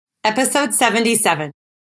Episode 77,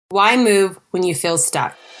 Why Move When You Feel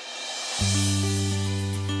Stuck?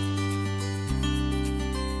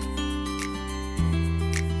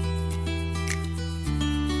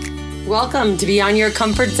 Welcome to Beyond Your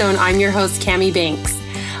Comfort Zone. I'm your host, Cami Banks.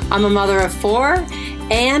 I'm a mother of 4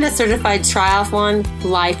 and a certified triathlon,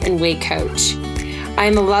 life, and weight coach. I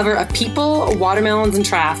am a lover of people, watermelons, and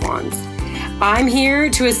triathlons. I'm here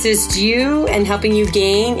to assist you in helping you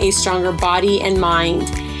gain a stronger body and mind.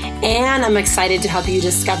 And I'm excited to help you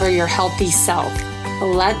discover your healthy self.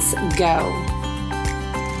 Let's go.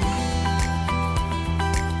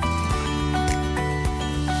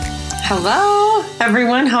 Hello,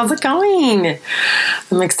 everyone. How's it going?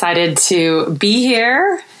 I'm excited to be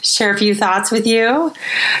here, share a few thoughts with you.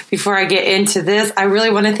 Before I get into this, I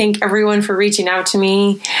really want to thank everyone for reaching out to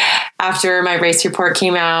me after my race report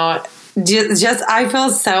came out. Just I feel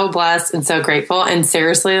so blessed and so grateful. And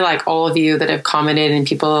seriously, like all of you that have commented and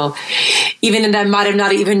people even that might have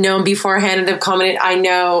not even known beforehand and have commented,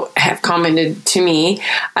 have commented to me.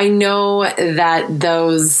 I know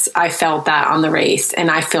that I felt that on the race,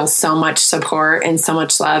 and I feel so much support and so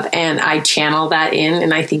much love, and I channel that in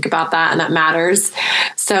and I think about that, and that matters.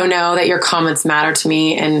 So know that your comments matter to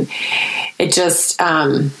me, and it just,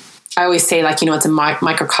 I always say, it's a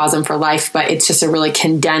microcosm for life, but it's just a really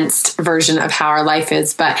condensed version of how our life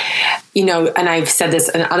is. But, and I've said this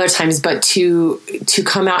in other times, but to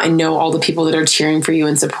come out and know all the people that are cheering for you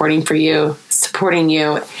and supporting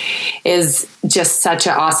you is just such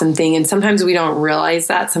an awesome thing. And sometimes we don't realize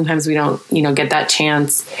that. Sometimes we don't, get that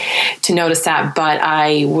chance to notice that. But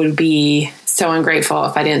I would be so ungrateful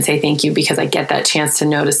if I didn't say thank you, because I get that chance to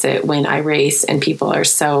notice it when I race and people are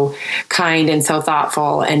so kind and so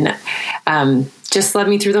thoughtful and just led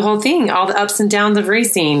me through the whole thing, all the ups and downs of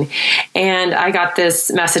racing. And I got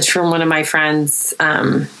this message from one of my friends.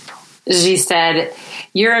 She said,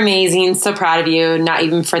 "You're amazing. So proud of you. Not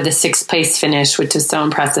even for the 6th place finish, which is so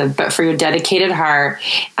impressive, but for your dedicated heart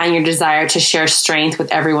and your desire to share strength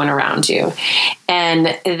with everyone around you."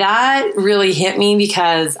 And that really hit me,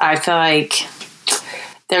 because I feel like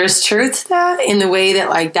there's truth to that, in the way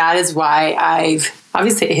that that is why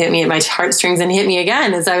obviously it hit me at my heartstrings and hit me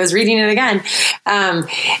again as I was reading it again.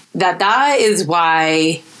 That is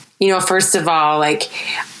why, first of all,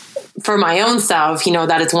 for my own self,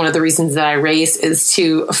 that is one of the reasons that I race, is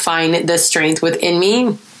to find the strength within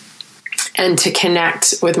me and to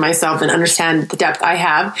connect with myself and understand the depth I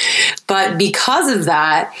have. But because of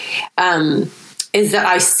that, is that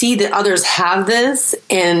I see that others have this,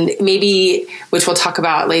 and maybe, which we'll talk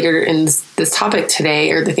about later in this topic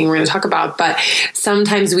today, or the thing we're going to talk about, but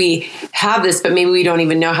sometimes we have this, but maybe we don't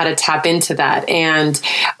even know how to tap into that. And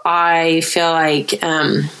I feel like,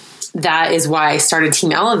 that is why I started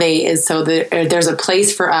Team Elevate, is so that there's a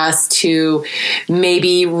place for us to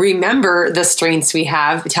maybe remember the strengths we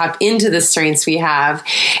have, tap into the strengths we have.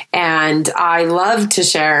 And I love to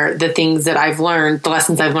share the things that I've learned, the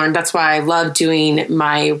lessons I've learned. That's why I love doing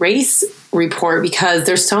my race report, because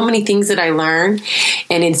there's so many things that I learned,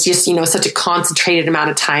 and it's just, such a concentrated amount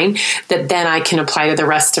of time that then I can apply to the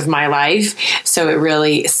rest of my life. So it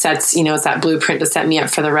really sets, it's that blueprint to set me up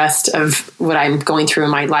for the rest of what I'm going through in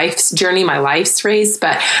my life's journey, my life's race.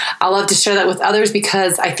 But I love to share that with others,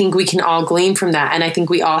 because I think we can all glean from that. And I think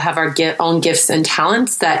we all have our own gifts and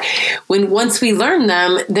talents that once we learn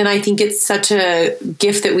them, then I think it's such a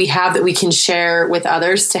gift that we have that we can share with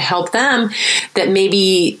others to help them, that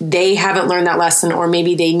maybe they haven't learned that lesson, or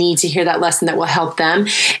maybe they need to hear that lesson that will help them,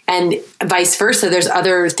 and vice versa. There's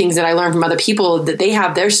other things that I learn from other people, that they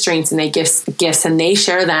have their strengths and they gifts and they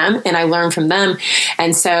share them, and I learn from them.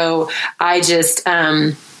 And so it's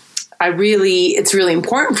really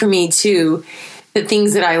important for me too, the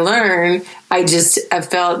things that I learn. I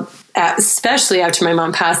felt, especially after my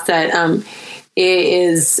mom passed, that it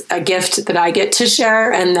is a gift that I get to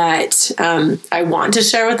share, and that I want to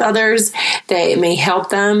share with others, that it may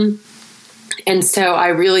help them. And so I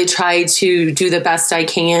really try to do the best I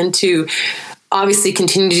can to obviously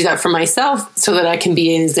continue to do that for myself, so that I can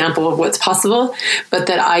be an example of what's possible, but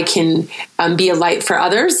that I can be a light for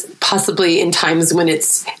others, possibly in times when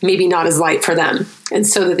it's maybe not as light for them. And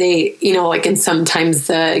so that they, and sometimes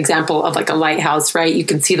the example of a lighthouse, right? You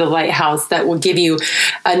can see the lighthouse that will give you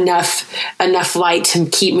enough light to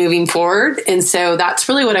keep moving forward. And so that's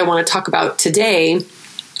really what I want to talk about today,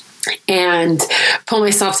 and pull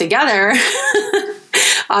myself together.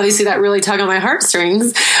 Obviously, that really tug on my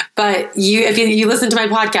heartstrings. But if you listen to my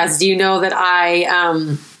podcast, you know that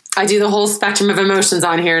I do the whole spectrum of emotions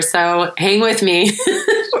on here. So hang with me.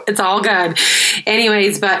 It's all good.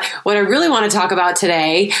 Anyways, but what I really want to talk about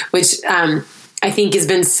today, which I think has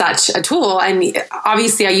been such a tool. And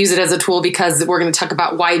obviously I use it as a tool because we're going to talk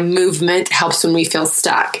about why movement helps when we feel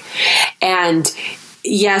stuck. And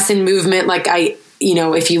yes, in movement, like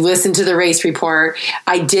if you listen to the race report,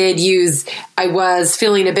 I was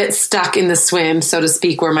feeling a bit stuck in the swim, so to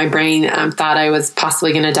speak, where my brain thought I was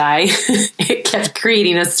possibly going to die. It kept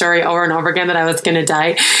creating a story over and over again that I was going to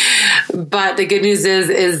die. But the good news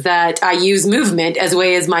is that I use movement as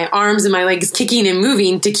way as my arms and my legs kicking and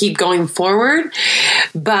moving to keep going forward.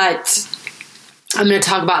 But I'm going to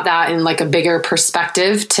talk about that in like a bigger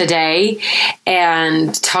perspective today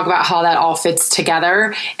and talk about how that all fits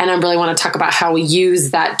together. And I really want to talk about how we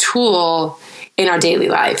use that tool in our daily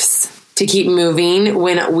lives to keep moving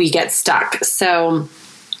when we get stuck. So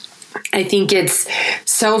I think it's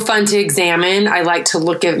so fun to examine. I like to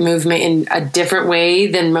look at movement in a different way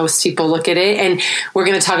than most people look at it. And we're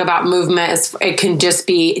going to talk about movement as it can just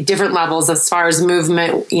be different levels as far as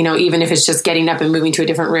movement, even if it's just getting up and moving to a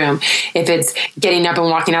different room, if it's getting up and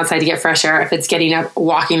walking outside to get fresh air, if it's getting up,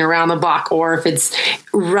 walking around the block, or if it's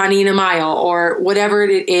running a mile or whatever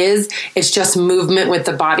it is, it's just movement with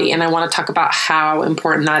the body. And I want to talk about how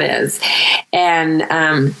important that is.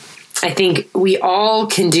 And, I think we all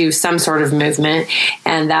can do some sort of movement,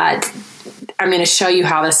 and that I'm going to show you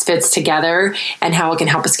how this fits together and how it can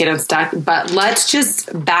help us get unstuck. But let's just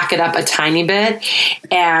back it up a tiny bit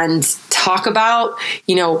and talk about,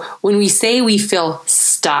 when we say we feel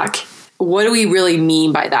stuck, what do we really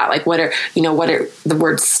mean by that? Like, what are the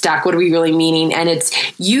words stuck? What are we really meaning? And it's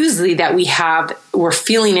usually that we're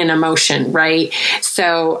feeling an emotion, right?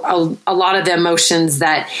 So a lot of the emotions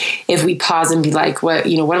that if we pause and be like, what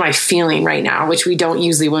am I feeling right now? Which we don't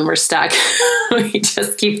usually when we're stuck. We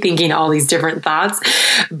just keep thinking all these different thoughts.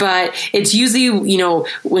 But it's usually,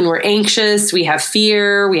 when we're anxious, we have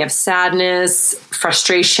fear, we have sadness,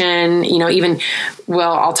 frustration,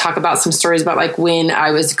 I'll talk about some stories about like when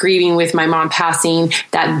I was grieving with my mom passing,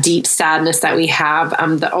 that deep sadness that we have,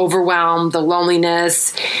 the overwhelm, the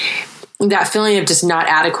loneliness, that feeling of just not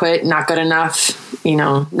adequate, not good enough,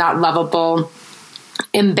 not lovable,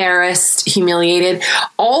 embarrassed, humiliated,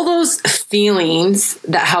 all those feelings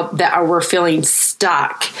we're feeling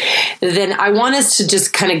stuck, then I want us to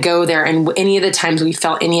just kind of go there. And any of the times we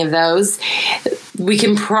felt any of those, we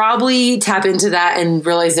can probably tap into that and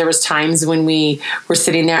realize there was times when we were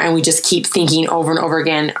sitting there and we just keep thinking over and over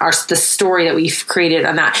again the story that we've created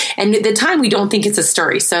on that. And at the time we don't think it's a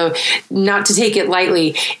story. So not to take it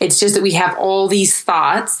lightly, it's just that we have all these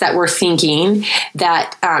thoughts that we're thinking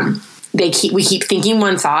that, we keep thinking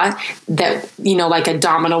one thought that, like a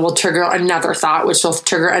domino will trigger another thought, which will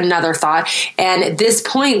trigger another thought. And at this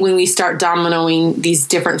point, when we start dominoing these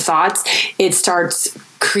different thoughts, it starts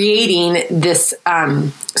creating this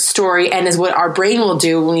story, and is what our brain will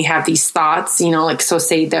do when we have these thoughts, so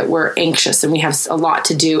say that we're anxious and we have a lot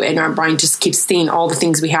to do, and our brain just keeps seeing all the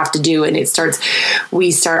things we have to do, and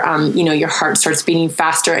your heart starts beating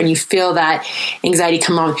faster and you feel that anxiety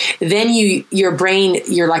come on. Then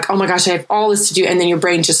you're like, oh my gosh, I have all this to do. And then your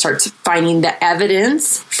brain just starts finding the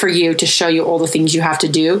evidence for you to show you all the things you have to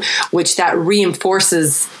do, which that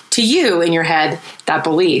reinforces to you in your head that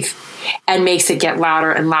belief and makes it get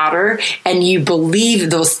louder and louder. And you believe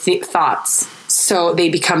those thoughts. So they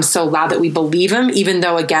become so loud that we believe them, even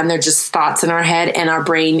though, again, they're just thoughts in our head, and our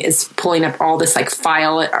brain is pulling up all this like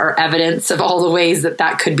file or evidence of all the ways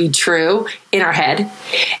that could be true in our head.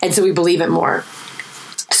 And so we believe it more.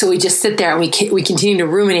 So we just sit there and we continue to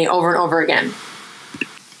ruminate over and over again.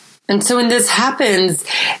 And so when this happens,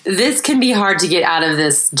 this can be hard to get out of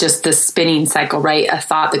this spinning cycle, right? A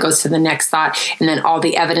thought that goes to the next thought, and then all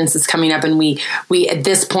the evidence is coming up, and we at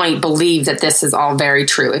this point believe that this is all very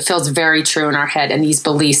true. It feels very true in our head, and these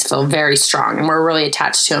beliefs feel very strong, and we're really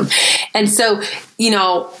attached to them. And so,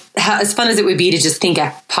 as fun as it would be to just think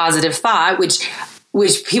a positive thought, which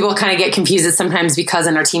people kind of get confused sometimes, because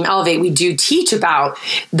in our team Elevate, we do teach about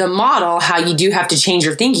the model, how you do have to change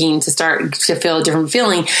your thinking to start to feel a different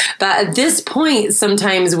feeling. But at this point,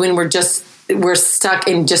 sometimes when we're stuck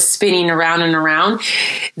in just spinning around and around,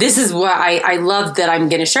 this is what I love that I'm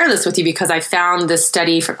going to share this with you, because I found this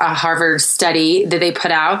study, a Harvard study that they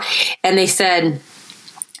put out, and they said,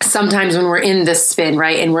 sometimes when we're in this spin,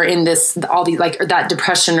 right, and we're in this, all these, like, or that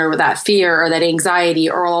depression or that fear or that anxiety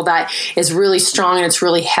or all that is really strong and it's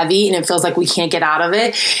really heavy and it feels like we can't get out of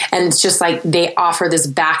it. And it's just like they offer this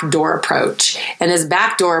backdoor approach, and this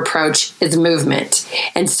backdoor approach is movement.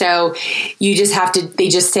 And so they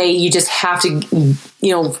just say you just have to,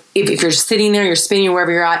 if you're sitting there, you're spinning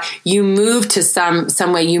wherever you're at, you move to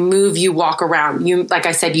some way, you walk around, like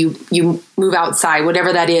I said, you move outside,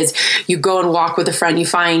 whatever that is, you go and walk with a friend, you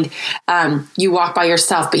find mind, you walk by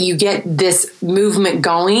yourself, but you get this movement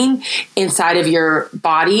going inside of your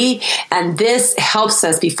body. And this helps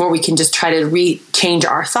us before we can just try to change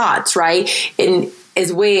our thoughts, right? And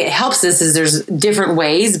is way it helps us is there's different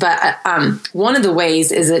ways, but one of the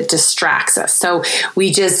ways is it distracts us. So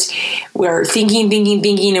we're thinking,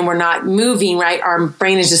 and we're not moving, right? Our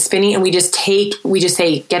brain is just spinning, and we just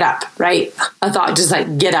say, get up, right? A thought just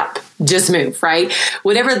like, get up, just move, right?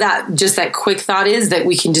 Whatever that quick thought is, that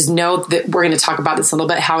we can just know that we're going to talk about this a little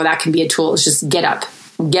bit, how that can be a tool. Is just get up,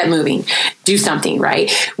 get moving, do something,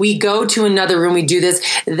 right? We go to another room, we do this,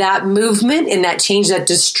 that movement and that change, that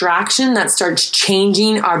distraction that starts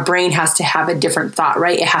changing, our brain has to have a different thought,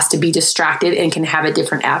 right? It has to be distracted and can have a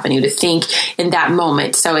different avenue to think in that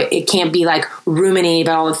moment. So it can't be like ruminating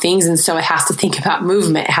about all the things. And so it has to think about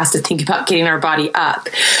movement. It has to think about getting our body up,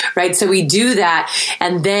 right? So we do that.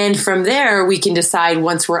 And then from there, we can decide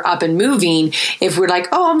once we're up and moving, if we're like,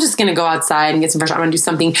 oh, I'm just going to go outside and get some fresh air, I'm going to do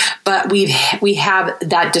something. But we have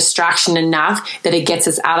that distraction enough that it gets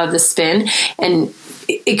us out of the spin. And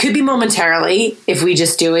it could be momentarily if we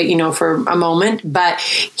just do it, for a moment. But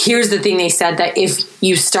here's the thing they said, that if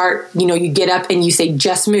you start, you get up and you say,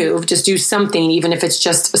 just move, just do something, even if it's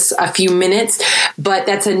just a few minutes, but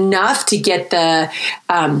that's enough to get the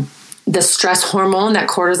stress hormone, that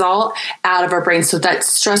cortisol, out of our brain. So that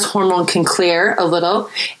stress hormone can clear a little.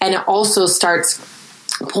 And it also starts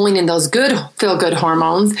pulling in those good feel-good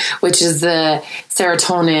hormones, which is the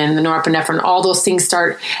serotonin, the norepinephrine, all those things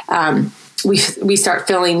start, we start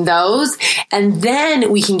feeling those, and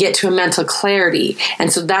then we can get to a mental clarity.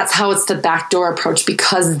 And so that's how it's the backdoor approach,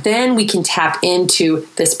 because then we can tap into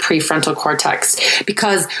this prefrontal cortex.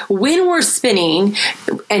 Because when we're spinning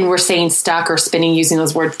and we're saying stuck or spinning, using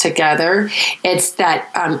those words together, it's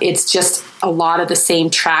that it's just a lot of the same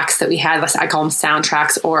tracks that we had. I call them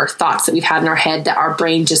soundtracks, or thoughts that we've had in our head that our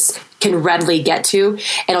brain just can readily get to,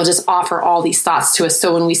 and it'll just offer all these thoughts to us.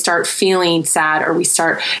 So when we start feeling sad, or we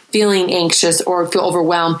start feeling anxious, or feel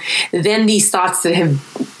overwhelmed, then these thoughts that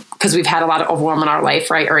because we've had a lot of overwhelm in our life,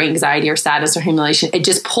 right? Or anxiety or sadness or humiliation, it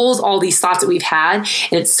just pulls all these thoughts that we've had,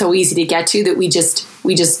 and it's so easy to get to that we just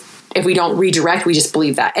if we don't redirect, we just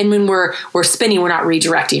believe that. And when we're spinning, we're not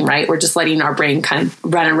redirecting, right? We're just letting our brain kind of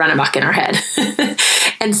run amok in our head.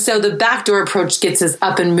 And so the backdoor approach gets us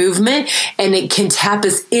up in movement, and it can tap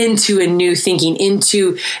us into a new thinking,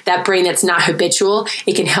 into that brain that's not habitual.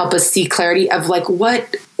 It can help us see clarity of like,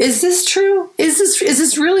 what is this true? Is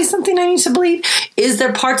this really something I need to believe? Is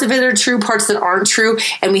there parts of it that are true, parts that aren't true?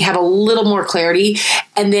 And we have a little more clarity.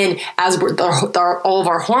 And then as all of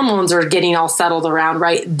our hormones are getting all settled around,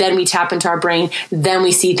 right? Then we tap into our brain. Then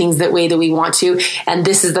we see things that way that we want to. And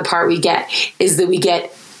this is the part we get, is that we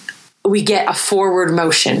get a forward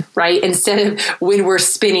motion, right? Instead of when we're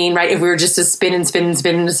spinning, right? If we were just to spin in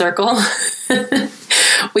a circle,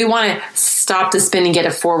 we want to stop the spin and get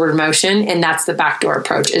a forward motion. And that's the backdoor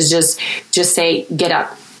approach, is just say, get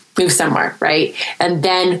up, move somewhere, right? And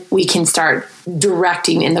then we can start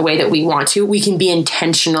directing in the way that we want to. We can be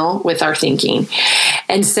intentional with our thinking.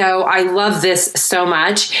 And so I love this so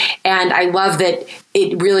much. And I love that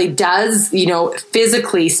it really does,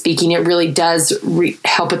 physically speaking, it really does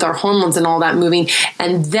help with our hormones and all that moving.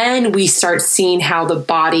 And then we start seeing how the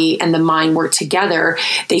body and the mind work together.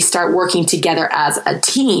 They start working together as a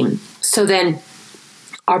team. So then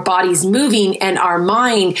our body's moving and our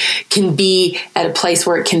mind can be at a place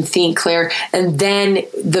where it can think clear. And then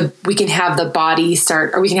we can have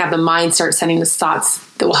the mind start sending us thoughts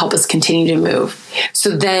that will help us continue to move.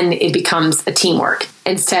 So then it becomes a teamwork.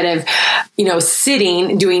 Instead of,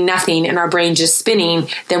 sitting, doing nothing and our brain just spinning,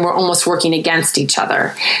 then we're almost working against each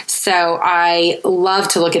other. So I love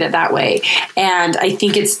to look at it that way. And I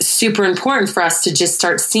think it's super important for us to just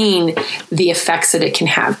start seeing the effects that it can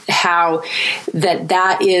have, how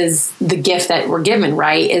that is the gift that we're given,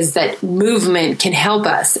 right? Is that movement can help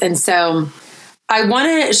us. And so I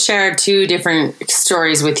want to share two different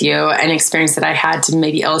stories with you, an experience that I had to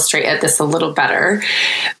maybe illustrate this a little better.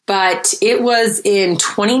 But it was in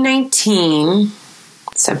 2019,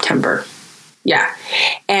 September. Yeah.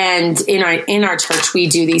 And in our church, we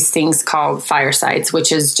do these things called firesides,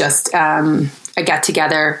 which is just a get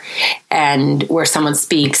together and where someone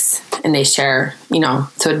speaks and they share,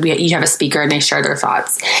 so you have a speaker and they share their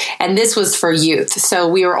thoughts. And this was for youth. So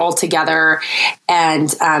we were all together and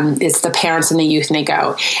it's the parents and the youth and they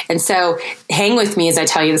go. And so hang with me as I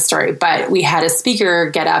tell you the story. But we had a speaker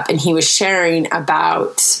get up and he was sharing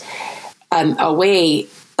about a way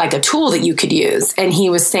like a tool that you could use. And he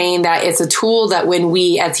was saying that it's a tool that when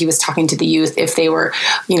as he was talking to the youth, if they were,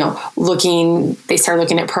 they started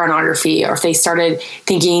looking at pornography, or if they started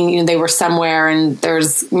thinking, they were somewhere and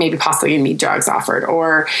there's maybe possibly going to be drugs offered,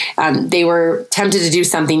 or they were tempted to do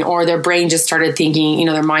something, or their brain just started thinking,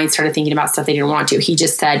 their mind started thinking about stuff they didn't want to. He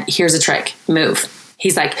just said, here's a trick, move.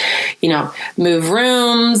 He's like, move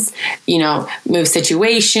rooms, move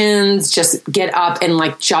situations, just get up and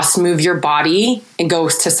just move your body and go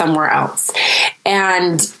to somewhere else.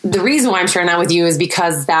 And the reason why I'm sharing that with you is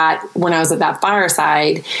because that when I was at that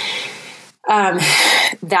fireside,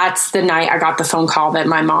 that's the night I got the phone call that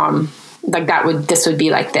my mom, this would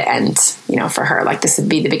be like the end, for her, this would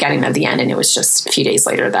be the beginning of the end. And it was just a few days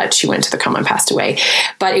later that she went to the coma and passed away.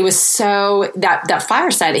 But it was so that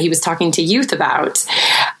fireside that he was talking to youth about,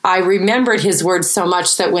 I remembered his words so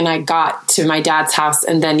much that when I got to my dad's house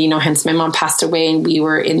and then, hence my mom passed away and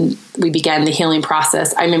we began the healing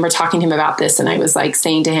process. I remember talking to him about this, and I was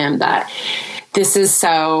saying to him that this is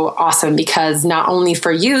so awesome, because not only for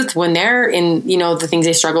youth when they're in, the things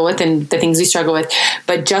they struggle with and the things we struggle with,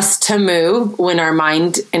 but just to move when our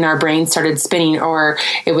mind and our brain started spinning, or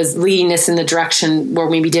it was leading us in the direction where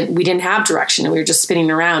maybe we didn't have direction and we were just spinning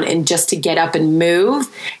around, and just to get up and move,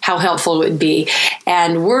 how helpful it would be.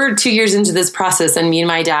 And we're 2 years into this process, and me and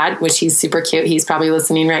my dad, which he's super cute, he's probably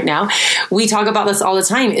listening right now, we talk about this all the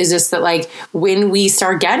time, is just that when we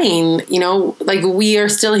start getting, we are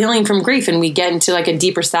still healing from grief, and we get into a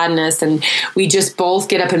deeper sadness, and we just both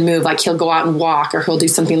get up and move. He'll go out and walk, or he'll do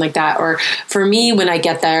something like that. Or for me, when I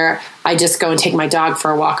get there, I just go and take my dog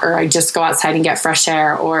for a walk, or I just go outside and get fresh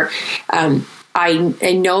air, or I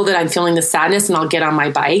know that I'm feeling the sadness, and I'll get on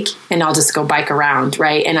my bike and I'll just go bike around,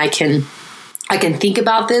 right? And I can think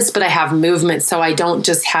about this, but I have movement. So I don't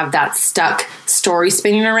just have that stuck story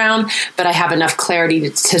spinning around, but I have enough clarity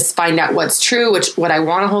to find out what's true, what I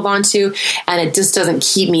want to hold on to. And it just doesn't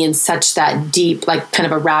keep me in such that deep, kind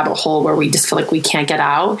of a rabbit hole where we just feel like we can't get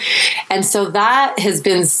out. And so that has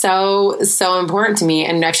been so, so important to me.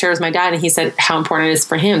 And I've shared with my dad, and he said how important it is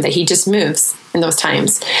for him that he just moves in those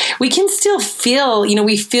times. We can still feel,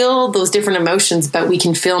 we feel those different emotions, but we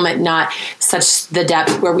can feel them at not such the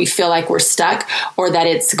depth where we feel like we're stuck, or that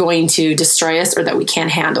it's going to destroy us, or that we can't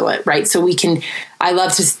handle it, right? So I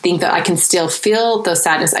love to think that I can still feel the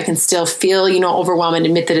sadness. I can still feel, overwhelmed, and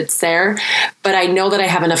admit that it's there. But I know that I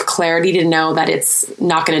have enough clarity to know that it's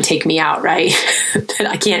not going to take me out, right? That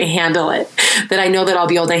I can't handle it. That I know that I'll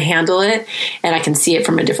be able to handle it, and I can see it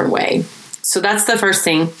from a different way. So that's the first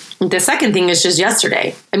thing. The second thing is just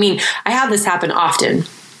yesterday. I have this happen often,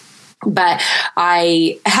 but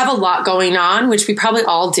I have a lot going on, which we probably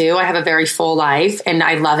all do. I have a very full life, and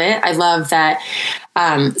I love it. I love that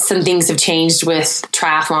some things have changed with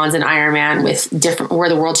triathlons and Ironman, with different where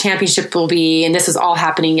the world championship will be. And this is all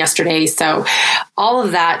happening yesterday. So all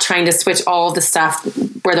of that, trying to switch all of the stuff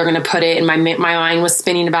where they're going to put it. And my mind was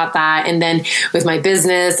spinning about that. And then with my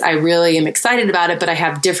business, I really am excited about it, but I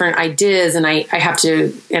have different ideas, and I have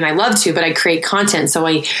to, and I love to, but I create content. So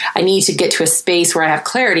I need to get to a space where I have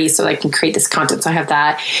clarity so I can create this content. So I have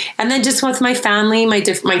that. And then just with my family, my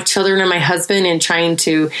children and my husband, and trying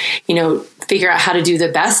to, figure out how to do the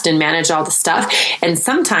best and manage all the stuff. And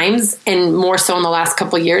sometimes, and more so in the last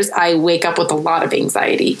couple of years, I wake up with a lot of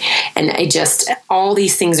anxiety, and all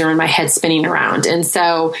these things are in my head spinning around. And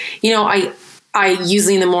so, I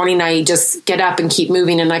usually in the morning, I just get up and keep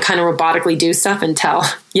moving, and I kind of robotically do stuff until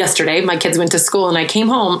yesterday. My kids went to school, and I came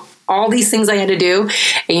home, all these things I had to do.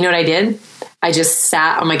 And you know what I did? I just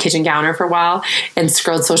sat on my kitchen counter for a while and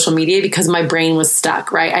scrolled social media, because my brain was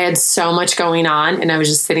stuck, right? I had so much going on, and I was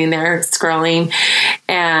just sitting there scrolling,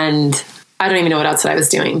 and I don't even know what else I was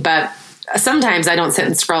doing. But sometimes I don't sit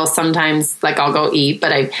and scroll. Sometimes I'll go eat,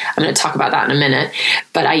 but I'm going to talk about that in a minute.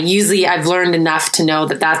 But I've learned enough to know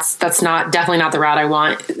that that's definitely not the route I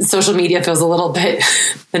want. Social media feels a little bit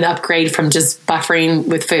an upgrade from just buffering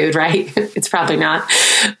with food, right? It's probably not.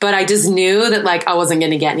 But I just knew that I wasn't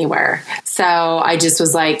going to get anywhere. So I just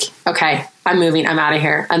was like, okay, I'm moving. I'm out of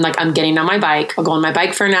here. I'm getting on my bike. I'll go on my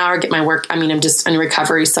bike for an hour, get my work. I'm just in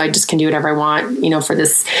recovery, so I just can do whatever I want, for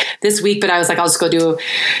this week. But I was like, I'll just go do,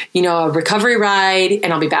 a recovery ride,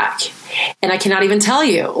 and I'll be back. And I cannot even tell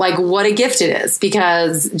you what a gift it is,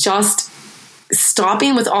 because just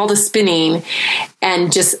stopping with all the spinning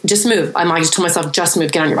and just move. I just told myself, just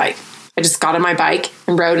move, get on your bike. I just got on my bike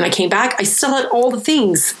and rode, and I came back. I still had all the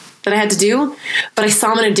things that I had to do, but I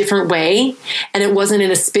saw them in a different way. And it wasn't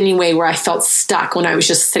in a spinning way where I felt stuck when I was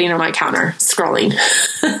just sitting on my counter scrolling.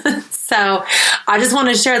 So I just want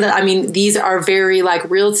to share that. I mean, these are very like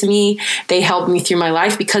real to me. They help me through my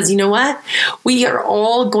life because you know what? We are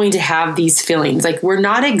all going to have these feelings. Like we're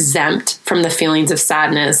not exempt from the feelings of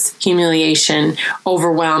sadness, humiliation,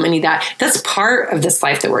 overwhelm, any of that. That's part of this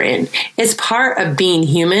life that we're in. It's part of being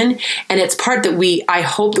human. And it's part that I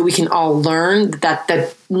hope that we can all learn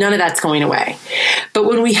that none of that's going away. But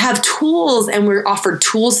when we have tools and we're offered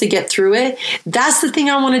tools to get through it, that's the thing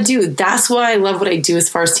I want to do. That's why I love what I do as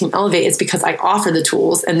far as Team Elevate, is because I offer the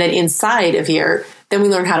tools. And then inside of here, then we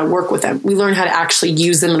learn how to work with them. We learn how to actually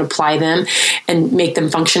use them and apply them and make them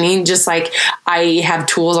functioning. Just like I have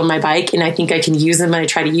tools on my bike and I think I can use them and I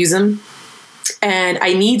try to use them. And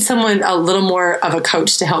I need someone a little more of a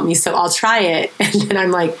coach to help me. So I'll try it. And then I'm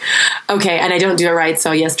like, okay. And I don't do it right.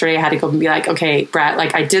 So yesterday I had to go and be like, okay, Brett,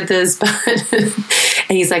 like I did this, but,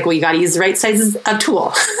 and he's like, well, you got to use the right sizes of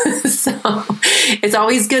tool. So it's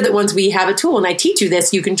always good that once we have a tool and I teach you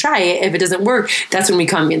this, you can try it. If it doesn't work, that's when we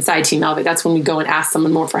come inside Team Elevate. That's when we go and ask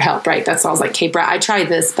someone more for help, right? That's why I was like, hey, Brett, I tried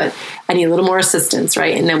this, but I need a little more assistance,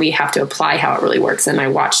 right? And then we have to apply how it really works. And I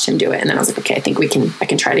watched him do it. And then I was like, okay, I think I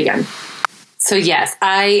can try it again. So yes,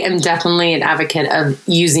 I am definitely an advocate of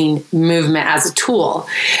using movement as a tool.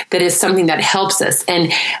 That is something that helps us.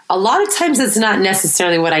 And a lot of times it's not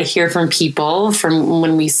necessarily what I hear from people from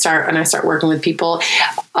when I start working with people.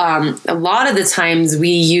 A lot of the times we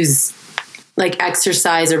use like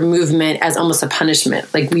exercise or movement as almost a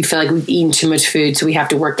punishment. Like we feel like we've eaten too much food, so we have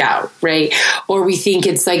to work out, right? Or we think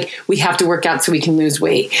it's like we have to work out so we can lose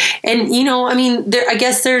weight. And, I mean, I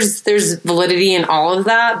guess there's validity in all of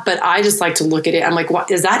that, but I just like to look at it. I'm like, what,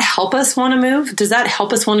 does that help us want to move? Does that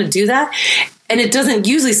help us want to do that? And it doesn't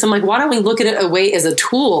usually. So I'm like, why don't we look at it a way as a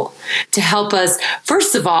tool to help us,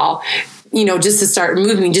 first of all, just to start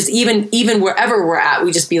moving, just even wherever we're at,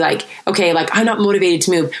 we just be like, okay, like I'm not motivated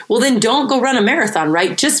to move. Well, then don't go run a marathon,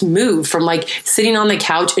 right? Just move from like sitting on the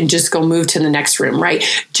couch and just go move to the next room, right?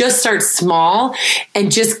 Just start small and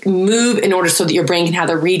just move in order so that your brain can have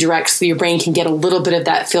the redirect, so your brain can get a little bit of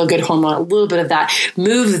that feel good hormone, a little bit of that,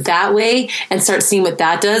 move that way and start seeing what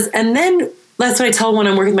that does. And then that's what I tell when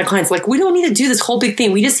I'm working with my clients. Like, we don't need to do this whole big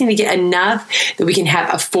thing. We just need to get enough that we can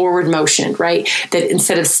have a forward motion, right? That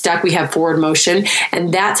instead of stuck, we have forward motion.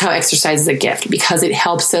 And that's how exercise is a gift, because it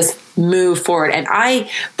helps us move forward. And I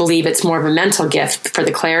believe it's more of a mental gift for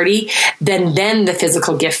the clarity. Then the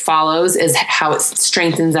physical gift follows, is how it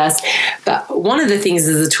strengthens us. But one of the things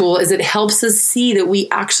as a tool is it helps us see that we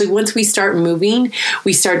actually, once we start moving,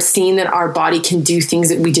 we start seeing that our body can do things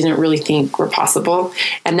that we didn't really think were possible.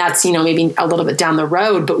 And that's, maybe a little bit down the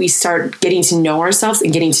road, but we start getting to know ourselves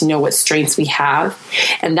and getting to know what strengths we have.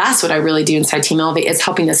 And that's what I really do inside Team Elevate, is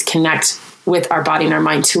helping us connect with our body and our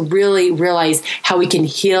mind to really realize how we can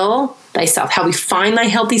heal thyself, how we find thy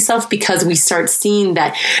healthy self, because we start seeing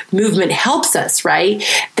that movement helps us, right?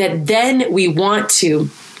 That then we want to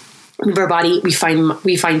move our body, we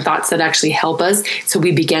find thoughts that actually help us, so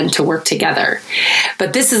we begin to work together.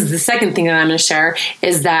 But this is the second thing that I'm going to share,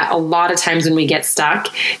 is that a lot of times when we get stuck,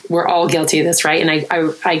 we're all guilty of this, right? And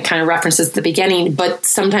I kind of referenced this at the beginning, but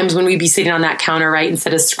sometimes when we be sitting on that counter, right,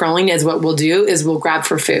 instead of scrolling, is what we'll do is we'll grab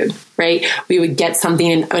for food, right? We would get something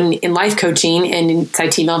in life coaching and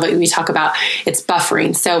inside Team Elevate, we talk about it's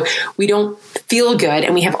buffering. So we don't feel good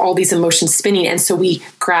and we have all these emotions spinning. And so we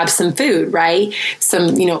grab some food, right?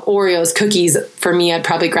 Some, Oreos, cookies. For me, I'd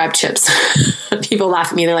probably grab chips. People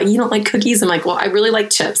laugh at me. They're like, you don't like cookies? I'm like, well, I really like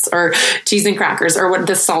chips or cheese and crackers or what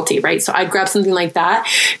the salty, right? So I'd grab something like that,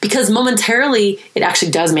 because momentarily it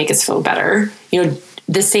actually does make us feel better.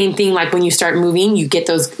 The same thing, like when you start moving, you get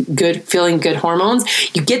those feeling good hormones.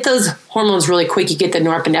 You get those hormones really quick. You get the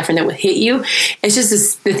norepinephrine that will hit you. It's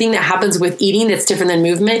just the thing that happens with eating that's different than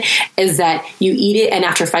movement, is that you eat it and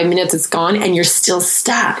after 5 minutes it's gone and you're still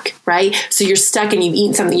stuck, right? So you're stuck and you've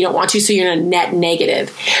eaten something you don't want to, so you're in a net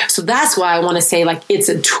negative. So that's why I want to say, like, it's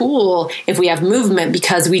a tool if we have movement,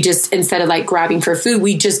 because we just, instead of like grabbing for food,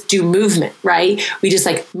 we just do movement, right? We just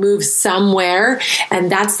like move somewhere,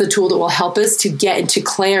 and that's the tool that will help us to get into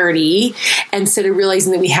clarity. Instead of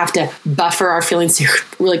realizing that we have to buffer our feelings to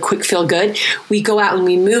really quick feel good, we go out and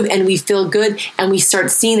we move and we feel good, and we start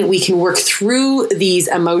seeing that we can work through these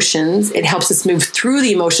emotions. It helps us move through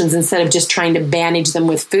the emotions instead of just trying to bandage them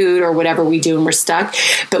with food or whatever we do when we're stuck.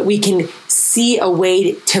 But we can see a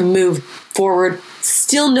way to move forward,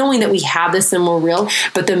 still knowing that we have this and we're real,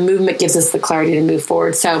 but the movement gives us the clarity to move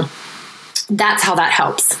forward. So that's how that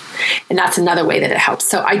helps. And that's another way that it helps.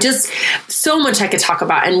 So so much I could talk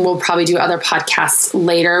about, and we'll probably do other podcasts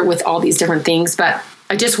later with all these different things. But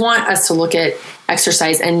I just want us to look at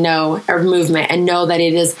exercise and know our movement and know that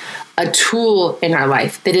it is a tool in our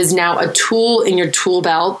life, that is now a tool in your tool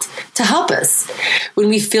belt to help us. When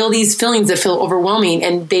we feel these feelings that feel overwhelming,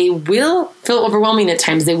 and they will feel overwhelming at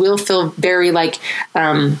times, they will feel very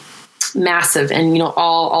massive and,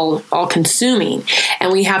 all consuming.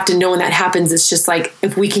 And we have to know when that happens, it's just like,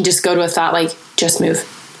 if we can just go to a thought like, just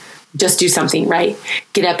move. Just do something, right?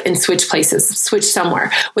 Get up and switch places, switch somewhere.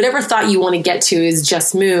 Whatever thought you want to get to is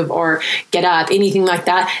just move or get up, anything like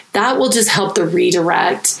that. That will just help the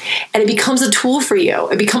redirect. And it becomes a tool for you.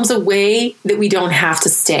 It becomes a way that we don't have to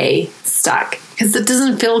stay stuck, because it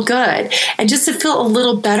doesn't feel good. And just to feel a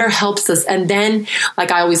little better helps us. And then,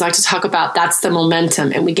 like I always like to talk about, that's the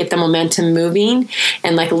momentum. And we get the momentum moving.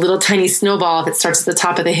 And like a little tiny snowball, if it starts at the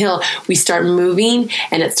top of the hill, we start moving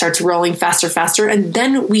and it starts rolling faster, faster. And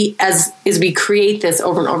then we, as we create this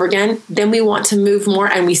over and over again, then we want to move more,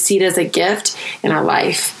 and we see it as a gift in our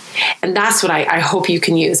life. And that's what I hope you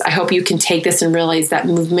can use. I hope you can take this and realize that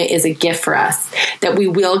movement is a gift for us, that we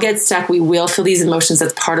will get stuck. We will feel these emotions.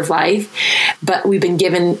 That's part of life. But we've been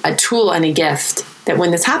given a tool and a gift that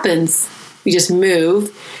when this happens, we just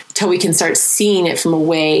move till we can start seeing it from a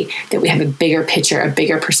way that we have a bigger picture, a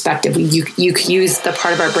bigger perspective. You use the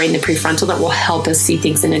part of our brain, the prefrontal, that will help us see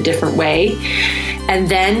things in a different way. And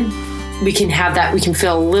then we can have that, we can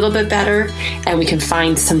feel a little bit better, and we can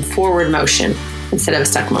find some forward motion instead of a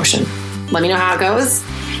stuck motion. Let me know how it goes,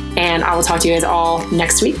 and I will talk to you guys all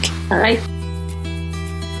next week. All right.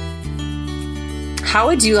 How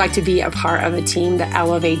would you like to be a part of a team that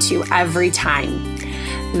elevates you every time?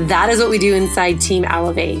 That is what we do inside Team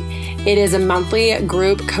Elevate. It is a monthly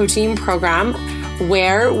group coaching program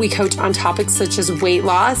where we coach on topics such as weight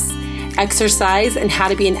loss, exercise, and how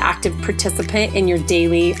to be an active participant in your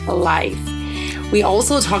daily life. We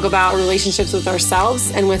also talk about relationships with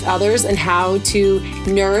ourselves and with others, and how to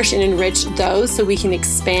nourish and enrich those so we can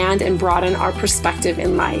expand and broaden our perspective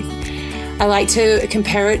in life. I like to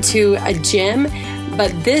compare it to a gym,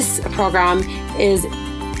 but this program is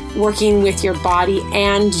working with your body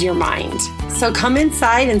and your mind. So come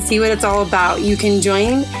inside and see what it's all about. You can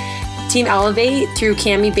join Team Elevate through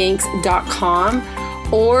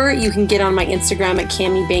CamiBanks.com, or you can get on my Instagram at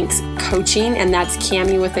Cami Banks Coaching, and that's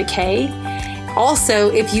Cami with a K. Also,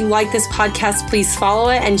 if you like this podcast, please follow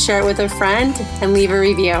it and share it with a friend and leave a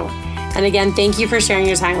review. And again, thank you for sharing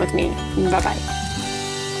your time with me. Bye-bye.